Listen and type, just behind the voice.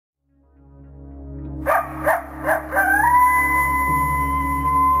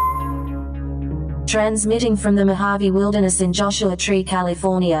Transmitting from the Mojave Wilderness in Joshua Tree,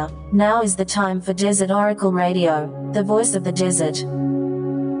 California, now is the time for Desert Oracle Radio, the voice of the desert.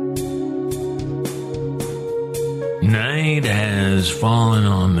 Night has fallen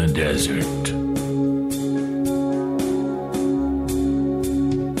on the desert.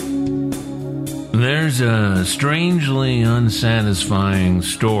 There's a strangely unsatisfying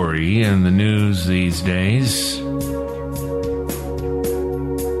story in the news these days.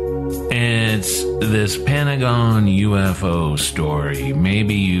 It's this Pentagon UFO story.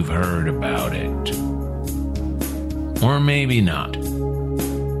 Maybe you've heard about it. Or maybe not.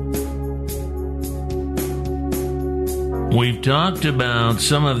 We've talked about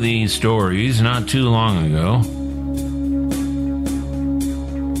some of these stories not too long ago.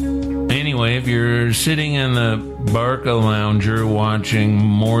 Anyway, if you're sitting in the Barca Lounger watching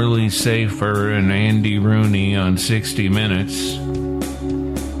Morley Safer and Andy Rooney on 60 Minutes,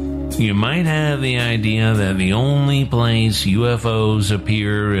 you might have the idea that the only place UFOs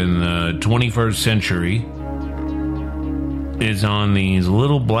appear in the 21st century is on these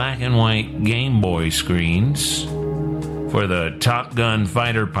little black and white Game Boy screens for the Top Gun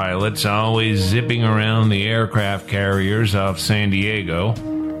fighter pilots always zipping around the aircraft carriers off San Diego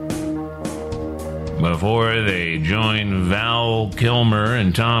before they join Val Kilmer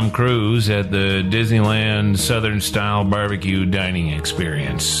and Tom Cruise at the Disneyland Southern-style barbecue dining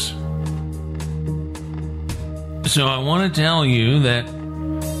experience. So I want to tell you that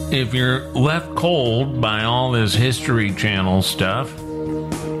if you're left cold by all this History Channel stuff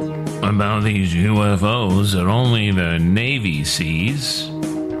about these UFOs that only the Navy sees,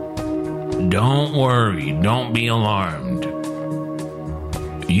 don't worry, don't be alarmed.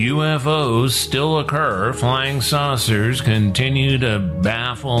 UFOs still occur. Flying saucers continue to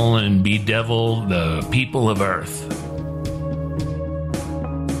baffle and bedevil the people of Earth.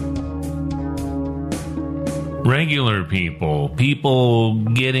 Regular people, people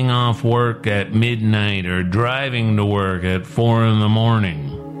getting off work at midnight or driving to work at 4 a.m.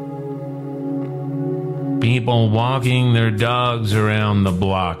 People walking their dogs around the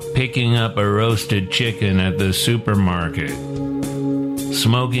block, picking up a roasted chicken at the supermarket,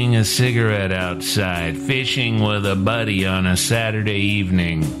 smoking a cigarette outside, fishing with a buddy on a Saturday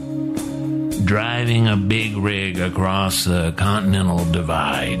evening, driving a big rig across the Continental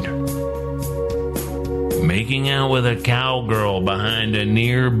Divide, making out with a cowgirl behind a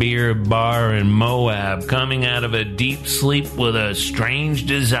near-beer bar in Moab, coming out of a deep sleep with a strange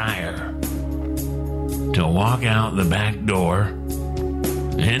desire to walk out the back door,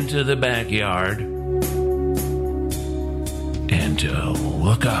 into the backyard, and to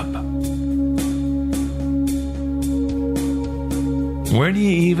look up. Where do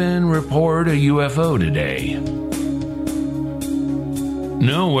you even report a UFO today?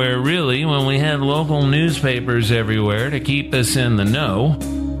 Nowhere, really, when we had local newspapers everywhere to keep us in the know,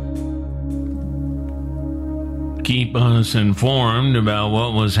 keep us informed about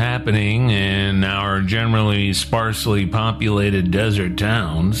what was happening in our generally sparsely populated desert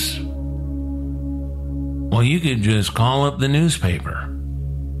towns. Well, you could just call up the newspaper,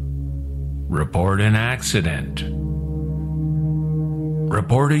 report an accident,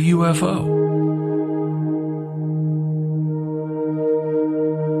 report a UFO.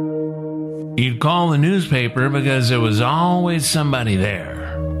 You'd call the newspaper because there was always somebody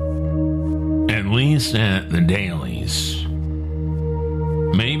there. At least at the dailies.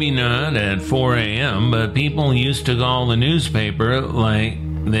 Maybe not at 4 a.m., but people used to call the newspaper like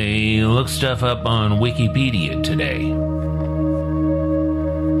they look stuff up on Wikipedia today.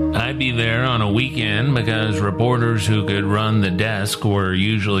 I'd be there on a weekend because reporters who could run the desk were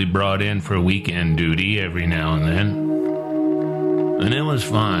usually brought in for weekend duty every now and then. And it was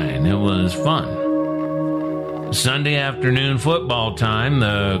fine. It was fun. Sunday afternoon football time,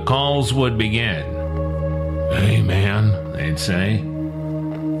 the calls would begin. "Hey, man," they'd say.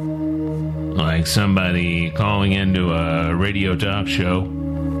 Like somebody calling into a radio talk show.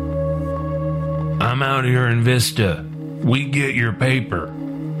 "I'm out here in Vista. We get your paper.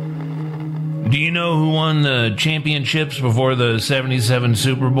 Do you know who won the championships before the 77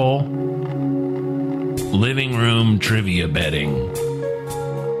 Super Bowl?" Living room trivia betting.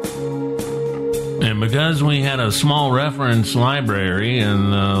 And because we had a small reference library in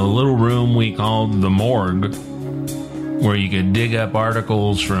the little room we called the morgue, where you could dig up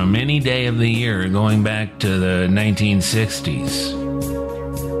articles from any day of the year going back to the 1960s,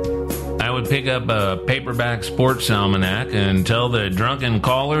 I would pick up a paperback sports almanac and tell the drunken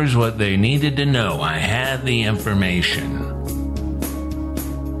callers what they needed to know. I had the information.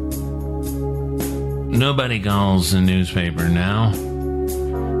 Nobody calls the newspaper now.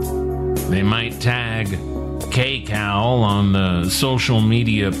 They might tag KCOW on the social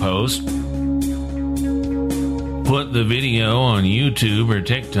media post, put the video on YouTube or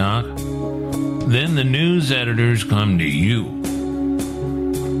TikTok. Then the news editors come to you.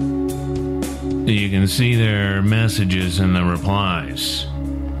 You can see their messages and the replies.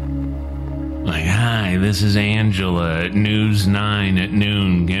 Like, hi, this is Angela at News 9 at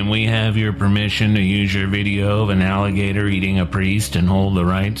noon. Can we have your permission to use your video of an alligator eating a priest and hold the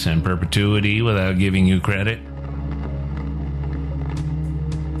rights in perpetuity without giving you credit?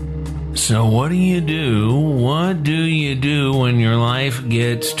 So what do you do? What do you do when your life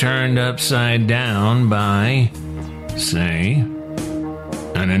gets turned upside down by, say,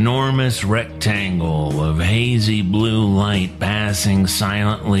 an enormous rectangle of hazy blue light passing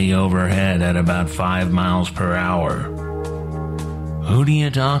silently overhead at about 5 miles per hour? Who do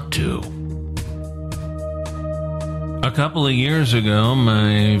you talk to? A couple of years ago,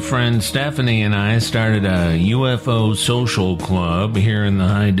 my friend Stephanie and I started a UFO social club here in the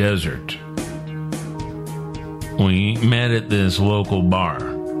high desert. We met at this local bar.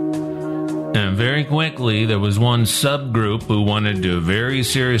 And very quickly, there was one subgroup who wanted to very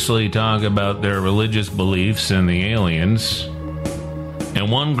seriously talk about their religious beliefs and the aliens.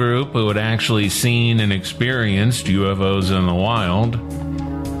 And one group who had actually seen and experienced UFOs in the wild.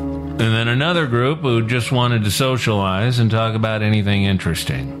 And then another group who just wanted to socialize and talk about anything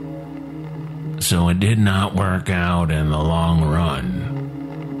interesting. So it did not work out in the long run.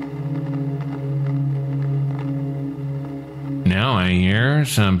 Now I hear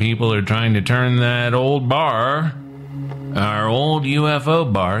some people are trying to turn that old bar, our old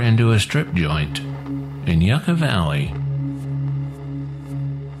UFO bar, into a strip joint in Yucca Valley,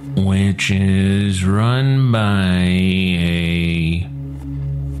 which is run by a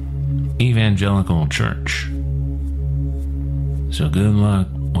evangelical church. So good luck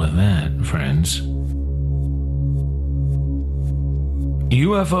with that, friends.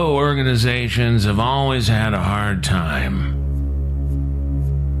 UFO organizations have always had a hard time.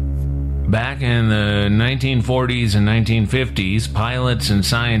 Back in the 1940s and 1950s, pilots and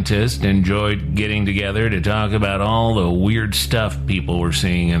scientists enjoyed getting together to talk about all the weird stuff people were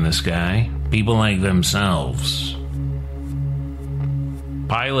seeing in the sky. People like themselves.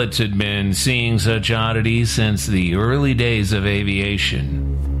 Pilots had been seeing such oddities since the early days of aviation.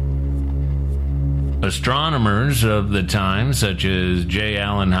 Astronomers of the time, such as J.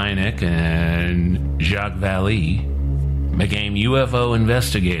 Allen Hynek and Jacques Vallée, became UFO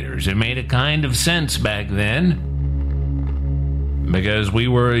investigators. It made a kind of sense back then, because we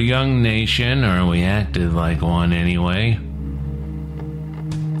were a young nation, or we acted like one anyway.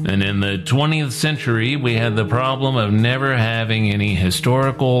 And in the 20th century, we had the problem of never having any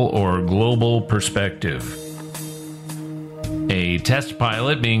historical or global perspective. A test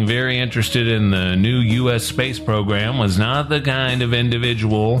pilot being very interested in the new U.S. space program was not the kind of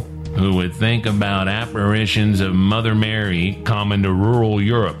individual who would think about apparitions of Mother Mary common to rural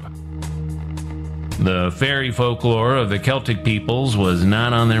Europe. The fairy folklore of the Celtic peoples was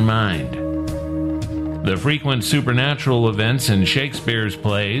not on their mind. The frequent supernatural events in Shakespeare's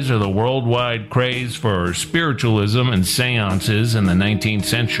plays, or the worldwide craze for spiritualism and seances in the 19th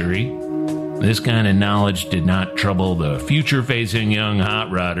century, this kind of knowledge did not trouble the future-facing young hot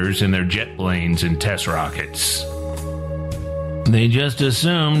rodders in their jet planes and test rockets. They just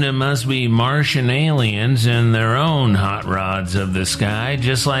assumed it must be Martian aliens in their own hot rods of the sky,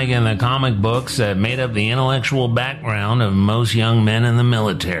 just like in the comic books that made up the intellectual background of most young men in the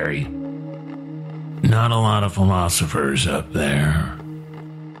military. Not a lot of philosophers up there.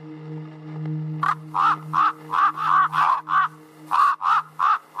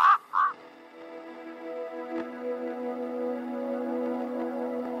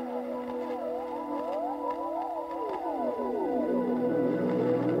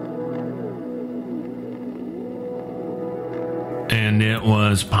 And it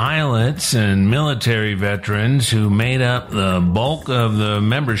was pilots and military veterans who made up the bulk of the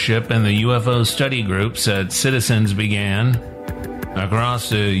membership in the UFO study groups that citizens began across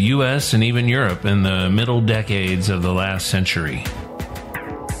the U.S. and even Europe in the middle decades of the last century.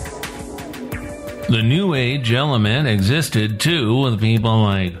 The New Age element existed too, with people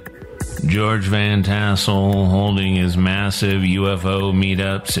like George Van Tassel holding his massive UFO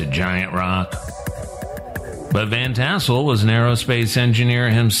meetups at Giant Rock. But Van Tassel was an aerospace engineer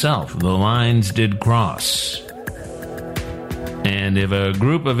himself. The lines did cross. And if a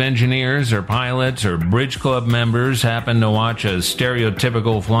group of engineers or pilots or bridge club members happened to watch a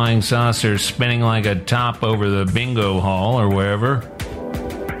stereotypical flying saucer spinning like a top over the bingo hall or wherever,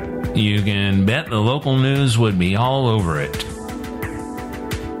 you can bet the local news would be all over it.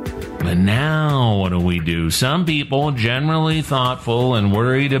 But now, what do? Some people, generally thoughtful and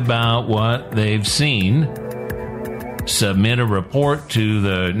worried about what they've seen, submit a report to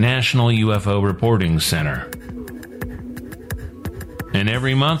the National UFO Reporting Center. And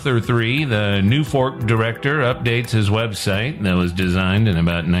every month or three, the Newfork director updates his website that was designed in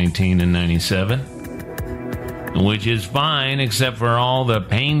about 1997, which is fine except for all the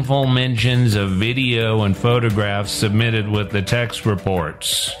painful mentions of video and photographs submitted with the text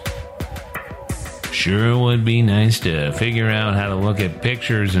reports. Sure would be nice to figure out how to look at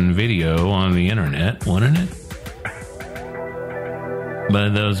pictures and video on the internet, wouldn't it?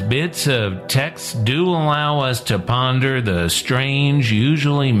 But those bits of text do allow us to ponder the strange,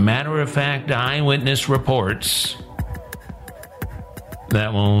 usually matter-of-fact eyewitness reports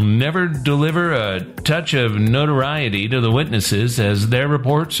that will never deliver a touch of notoriety to the witnesses, as their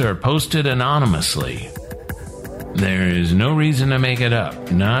reports are posted anonymously. There is no reason to make it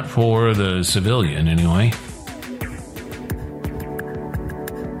up, not for the civilian anyway.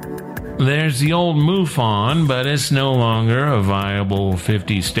 There's the old MUFON, but it's no longer a viable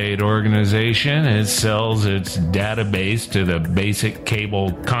 50-state organization. It sells its database to the basic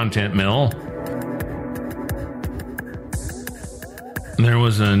cable content mill. There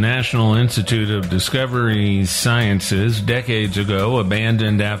was a National Institute of Discovery Sciences decades ago,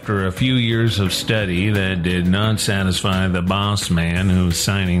 abandoned after a few years of study that did not satisfy the boss man who was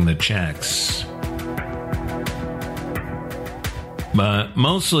signing the checks. But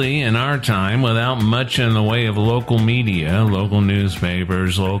mostly in our time, without much in the way of local media, local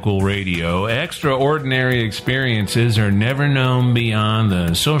newspapers, local radio, extraordinary experiences are never known beyond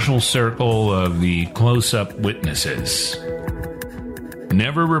the social circle of the close-up witnesses.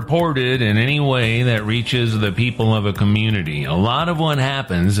 Never reported in any way that reaches the people of a community. A lot of what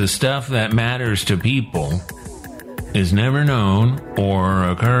happens, the stuff that matters to people, is never known or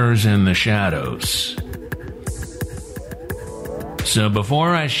occurs in the shadows. So before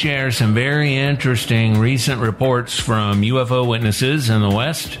I share some very interesting recent reports from UFO witnesses in the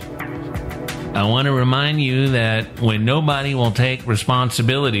West, I want to remind you that when nobody will take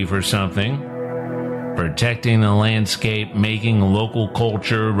responsibility for something, protecting the landscape, making a local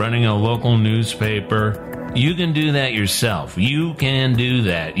culture, running a local newspaper, you can do that yourself. You can do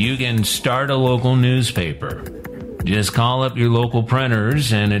that. You can start a local newspaper. Just call up your local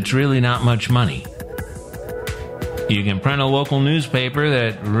printers, and it's really not much money. You can print a local newspaper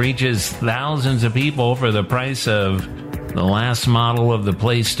that reaches thousands of people for the price of the last model of the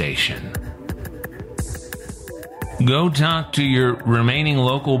PlayStation. Go talk to your remaining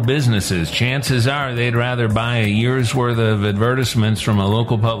local businesses. Chances are they'd rather buy a year's worth of advertisements from a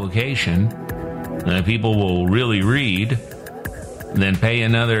local publication that people will really read than pay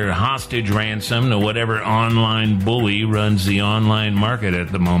another hostage ransom to whatever online bully runs the online market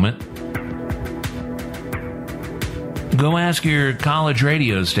at the moment. Go ask your college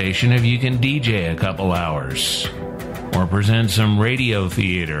radio station if you can DJ a couple hours, or present some radio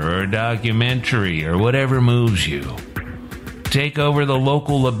theater or a documentary or whatever moves you. Take over the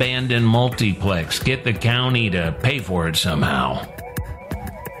local abandoned multiplex. Get the county to pay for it somehow.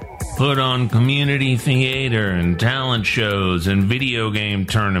 Put on community theater and talent shows and video game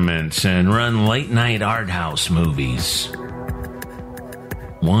tournaments and run late-night art house movies.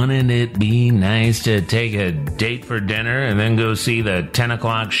 Wouldn't it be nice to take a date for dinner and then go see the 10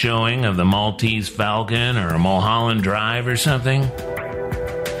 o'clock showing of the Maltese Falcon or Mulholland Drive or something?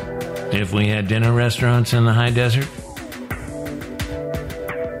 If we had dinner restaurants in the high desert?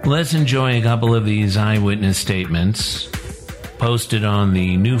 Let's enjoy a couple of these eyewitness statements posted on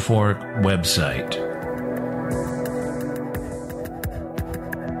the Newfork website.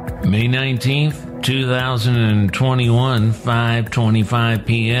 May 19th, 2021, 5:25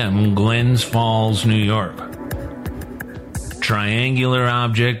 p.m., Glens Falls, New York. Triangular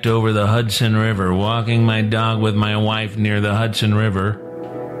object over the Hudson River. Walking my dog with my wife near the Hudson River,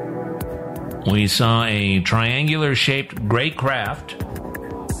 we saw a triangular-shaped gray craft.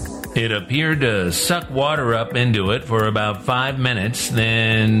 It appeared to suck water up into it for about 5 minutes,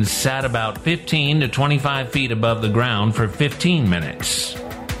 then sat about 15 to 25 feet above the ground for 15 minutes.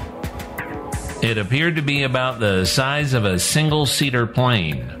 It appeared to be about the size of a single-seater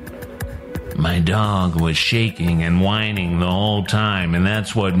plane. My dog was shaking and whining the whole time, and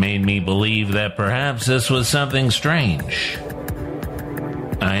that's what made me believe that perhaps this was something strange.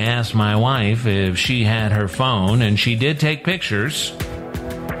 I asked my wife if she had her phone, and she did take pictures.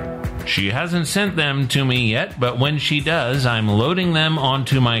 She hasn't sent them to me yet, but when she does, I'm loading them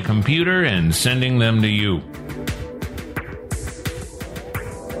onto my computer and sending them to you.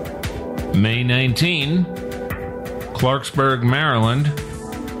 May 19, Clarksburg, Maryland.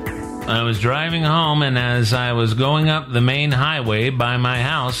 I was driving home, and as I was going up the main highway by my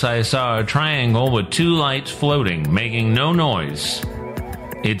house, I saw a triangle with two lights floating, making no noise.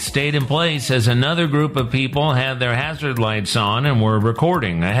 It stayed in place as another group of people had their hazard lights on and were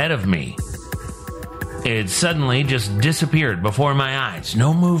recording ahead of me. It suddenly just disappeared before my eyes.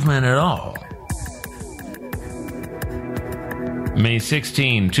 No movement at all. May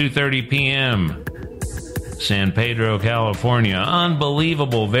 16, 2:30 p.m. San Pedro, California.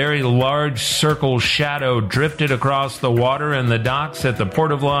 Unbelievable, very large circle shadow drifted across the water and the docks at the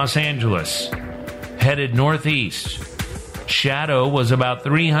Port of Los Angeles, headed northeast. Shadow was about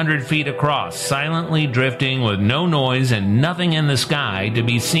 300 feet across, silently drifting with no noise and nothing in the sky to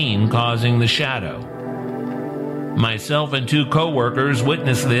be seen causing the shadow. Myself and two co-workers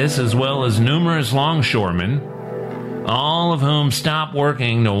witnessed this, as well as numerous longshoremen, all of whom stopped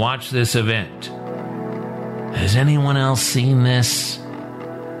working to watch this event. Has anyone else seen this?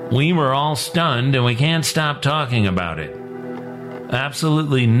 We were all stunned, and we can't stop talking about it.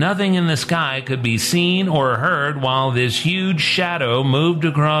 Absolutely nothing in the sky could be seen or heard while this huge shadow moved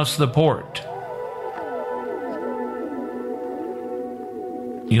across the port.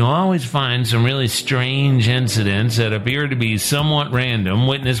 You'll always find some really strange incidents that appear to be somewhat random,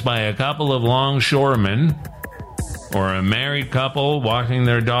 witnessed by a couple of longshoremen or a married couple walking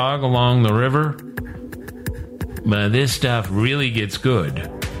their dog along the river. But this stuff really gets good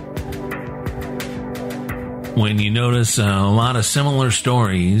when you notice a lot of similar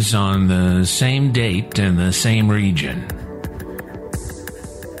stories on the same date in the same region.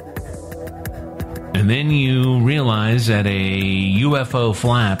 And then you realize that a UFO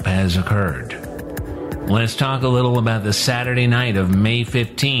flap has occurred. Let's talk a little about the Saturday night of May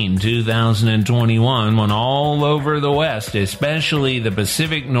 15, 2021, when all over the West, especially the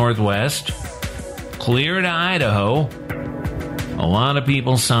Pacific Northwest, clear to Idaho, a lot of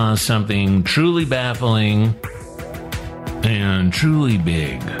people saw something truly baffling and truly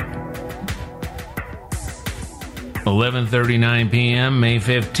big. 11:39 p.m., May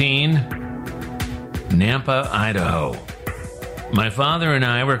 15, Nampa, Idaho. My father and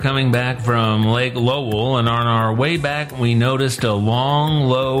I were coming back from Lake Lowell, and on our way back, we noticed a long,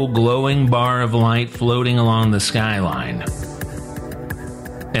 low, glowing bar of light floating along the skyline.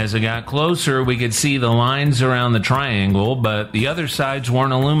 As it got closer, we could see the lines around the triangle, but the other sides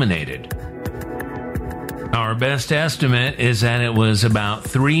weren't illuminated. Our best estimate is that it was about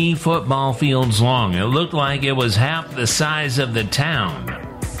 3 football fields long. It looked like it was half the size of the town,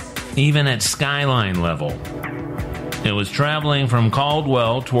 even at skyline level. It was traveling from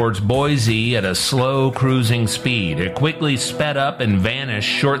Caldwell towards Boise at a slow cruising speed. It quickly sped up and vanished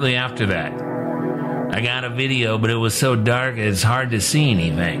shortly after that. I got a video, but it was so dark it's hard to see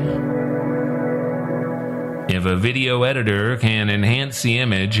anything. If a video editor can enhance the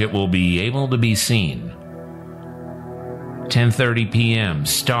image, it will be able to be seen. 10:30 p.m.,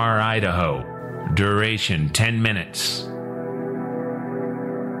 Star, Idaho. Duration 10 minutes.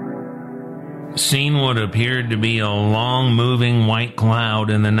 Seen what appeared to be a long moving white cloud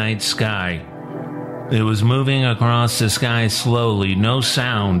in the night sky. It was moving across the sky slowly, no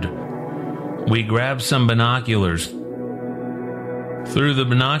sound. We grabbed some binoculars. Through the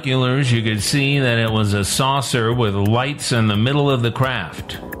binoculars, you could see that it was a saucer with lights in the middle of the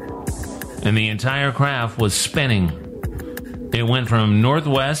craft. And the entire craft was spinning. It went from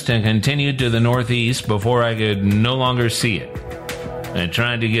northwest and continued to the northeast before I could no longer see it. I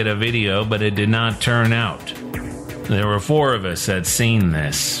tried to get a video, but it did not turn out. There were 4 of us that seen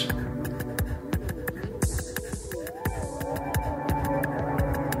this.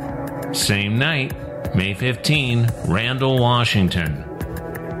 Same night, May 15, Randall, Washington.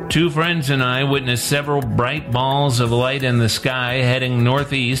 2 friends and I witnessed several bright balls of light in the sky heading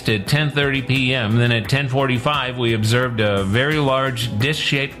northeast at 10:30 p.m. Then at 10:45, we observed a very large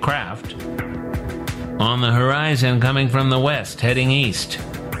disc-shaped craft on the horizon coming from the west, heading east.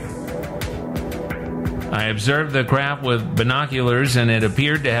 I observed the craft with binoculars, and it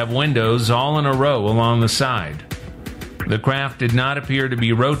appeared to have windows all in a row along the side. The craft did not appear to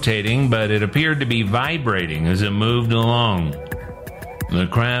be rotating, but it appeared to be vibrating as it moved along. The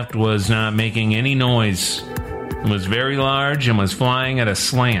craft was not making any noise. It was very large and was flying at a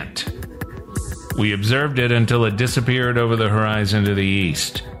slant. We observed it until it disappeared over the horizon to the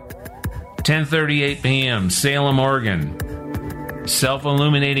east. 10:38 p.m., Salem, Oregon.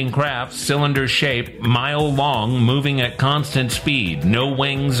 Self-illuminating craft, cylinder-shaped, mile long, moving at constant speed. No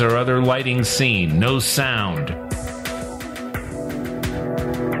wings or other lighting seen. No sound.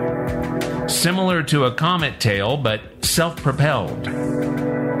 Similar to a comet tail, but self-propelled.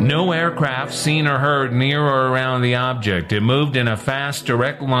 No aircraft seen or heard near or around the object. It moved in a fast,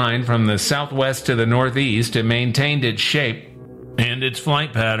 direct line from the southwest to the northeast. It maintained its shape and its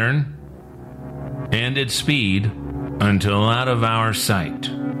flight pattern and its speed until out of our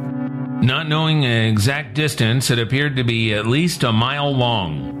sight. Not knowing the exact distance, it appeared to be at least a mile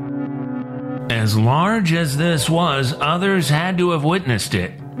long. As large as this was, others had to have witnessed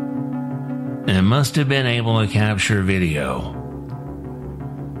it and must have been able to capture video.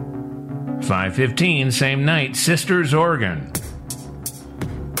 5:15, same night, Sisters, Oregon.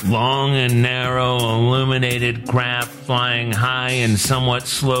 Long and narrow, illuminated craft flying high and somewhat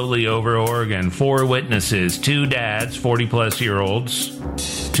slowly over Oregon. 4 witnesses, 2 dads, 40-plus-year-olds,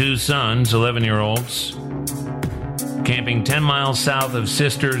 2 sons, 11-year-olds, camping 10 miles south of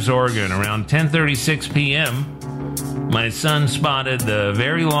Sisters, Oregon. Around 10:36 p.m., my son spotted the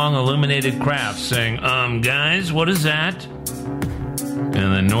very long illuminated craft saying, guys, what is that?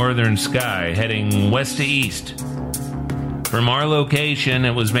 In the northern sky, heading west to east. From our location,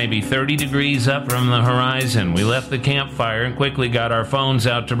 it was maybe 30 degrees up from the horizon. We left the campfire and quickly got our phones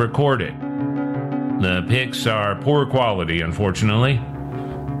out to record it. The pics are poor quality, unfortunately.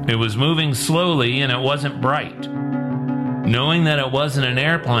 It was moving slowly and it wasn't bright. Knowing that it wasn't an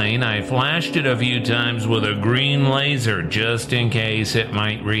airplane, I flashed it a few times with a green laser just in case it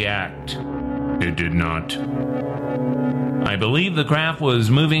might react. It did not. I believe the craft was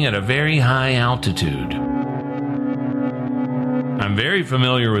moving at a very high altitude. I'm very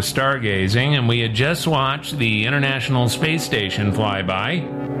familiar with stargazing, and we had just watched the International Space Station fly by,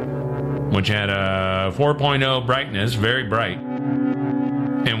 which had a 4.0 brightness, very bright.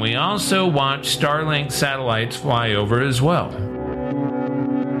 And we also watched Starlink satellites fly over as well.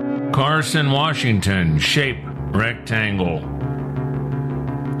 Carson, Washington, shape rectangle.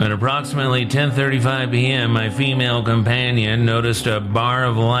 At approximately 10:35 p.m., my female companion noticed a bar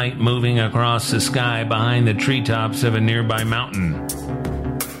of light moving across the sky behind the treetops of a nearby mountain.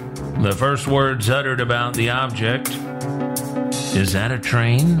 The first words uttered about the object, "Is that a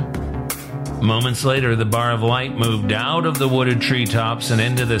train?" Moments later, the bar of light moved out of the wooded treetops and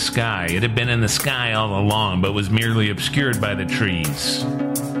into the sky. It had been in the sky all along, but was merely obscured by the trees.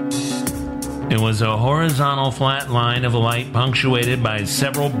 It was a horizontal flat line of light punctuated by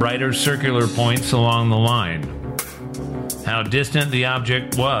several brighter circular points along the line. How distant the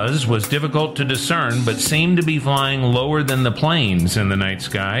object was difficult to discern, but seemed to be flying lower than the planes in the night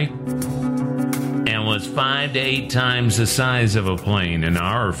sky, and was 5 to 8 times the size of a plane in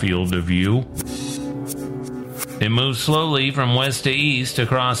our field of view. It moved slowly from west to east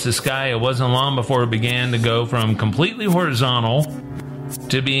across the sky. It wasn't long before it began to go from completely horizontal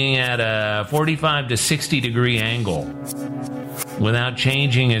to being at a 45 to 60 degree angle without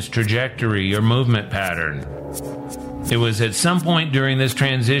changing its trajectory or movement pattern. It was at some point during this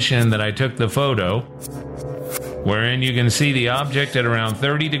transition that I took the photo, wherein you can see the object at around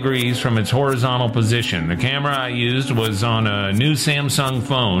 30 degrees from its horizontal position. The camera I used was on a new Samsung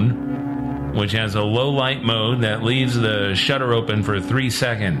phone, which has a low light mode that leaves the shutter open for 3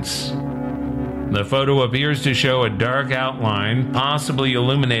 seconds. The photo appears to show a dark outline, possibly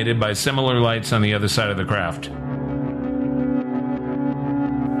illuminated by similar lights on the other side of the craft.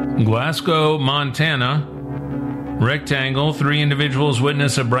 Glasgow, Montana. Rectangle. 3 individuals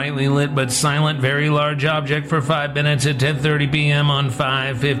witness a brightly lit but silent, very large object for 5 minutes at 10:30 p.m. on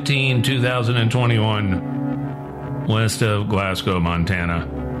 5/15/2021, west of Glasgow, Montana.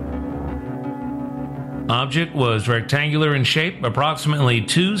 Object was rectangular in shape, approximately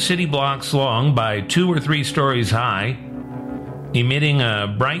 2 city blocks long by 2 or 3 stories high, emitting a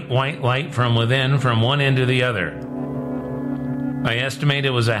bright white light from within from one end to the other. I estimate it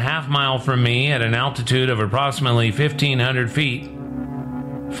was a half-mile from me at an altitude of approximately 1,500 feet,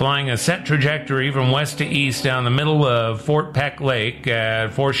 flying a set trajectory from west to east down the middle of Fort Peck Lake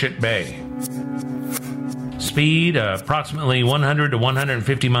at Forshit Bay. Speed approximately 100 to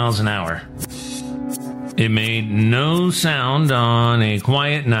 150 miles an hour. It made no sound on a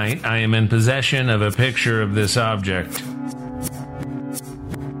quiet night. I am in possession of a picture of this object.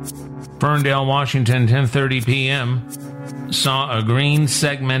 Ferndale, Washington, 10:30 p.m. Saw a green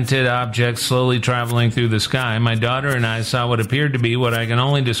segmented object slowly traveling through the sky. My daughter and I saw what appeared to be what I can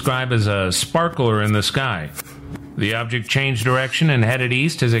only describe as a sparkler in the sky. The object changed direction and headed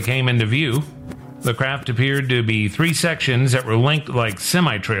east as it came into view. The craft appeared to be 3 sections that were linked like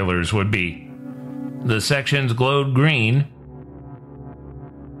semi-trailers would be. The sections glowed green.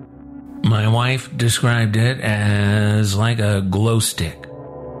 My wife described it as like a glow stick.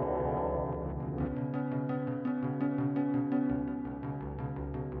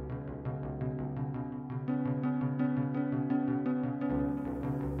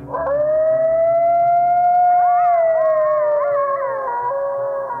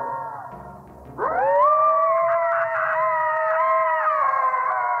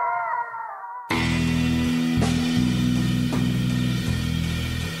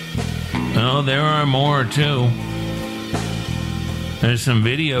 Oh, there are more, too. There's some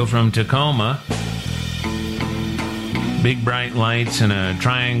video from Tacoma. Big bright lights and a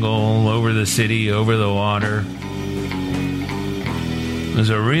triangle over the city, over the water. It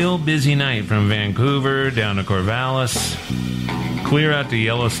was a real busy night from Vancouver down to Corvallis, clear out to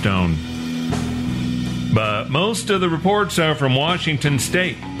Yellowstone. But most of the reports are from Washington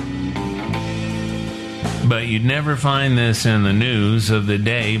State. But you'd never find this in the news of the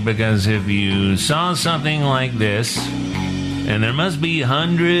day, because if you saw something like this, and there must be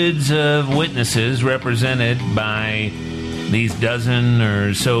hundreds of witnesses represented by these dozen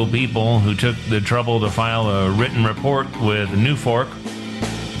or so people who took the trouble to file a written report with NewFork.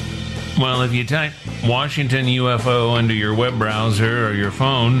 Well, if you type Washington UFO into your web browser or your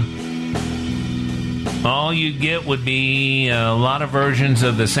phone, all you'd get would be a lot of versions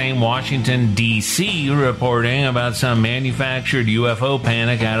of the same Washington, D.C. reporting about some manufactured UFO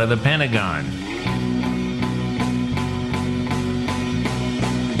panic out of the Pentagon.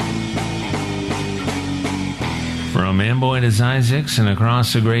 From Amboy to Isaacs and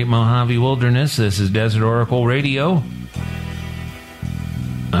across the great Mojave Wilderness, this is Desert Oracle Radio.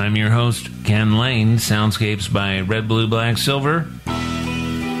 I'm your host, Ken Lane, soundscapes by Red, Blue, Black, Silver.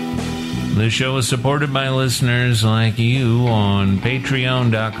 The show is supported by listeners like you on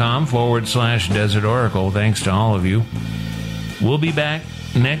patreon.com/Desert Oracle. Thanks to all of you. We'll be back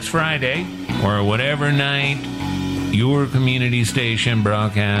next Friday, or whatever night your community station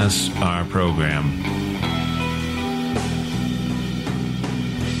broadcasts our program.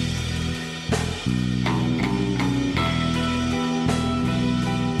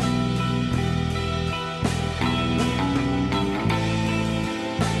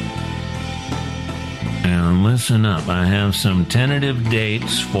 Listen up, I have some tentative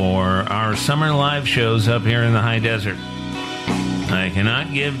dates for our summer live shows up here in the high desert. I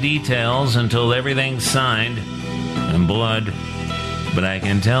cannot give details until everything's signed in blood, but I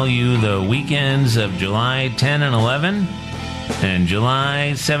can tell you the weekends of July 10 and 11 and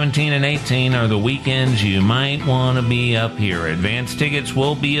July 17 and 18 are the weekends you might want to be up here. Advance tickets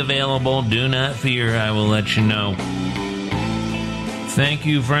will be available. Do not fear, I will let you know. Thank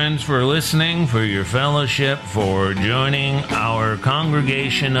you, friends, for listening, for your fellowship, for joining our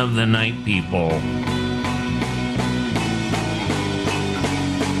congregation of the night people.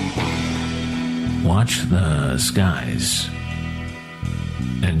 Watch the skies.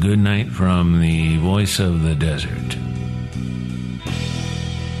 And good night from the voice of the desert.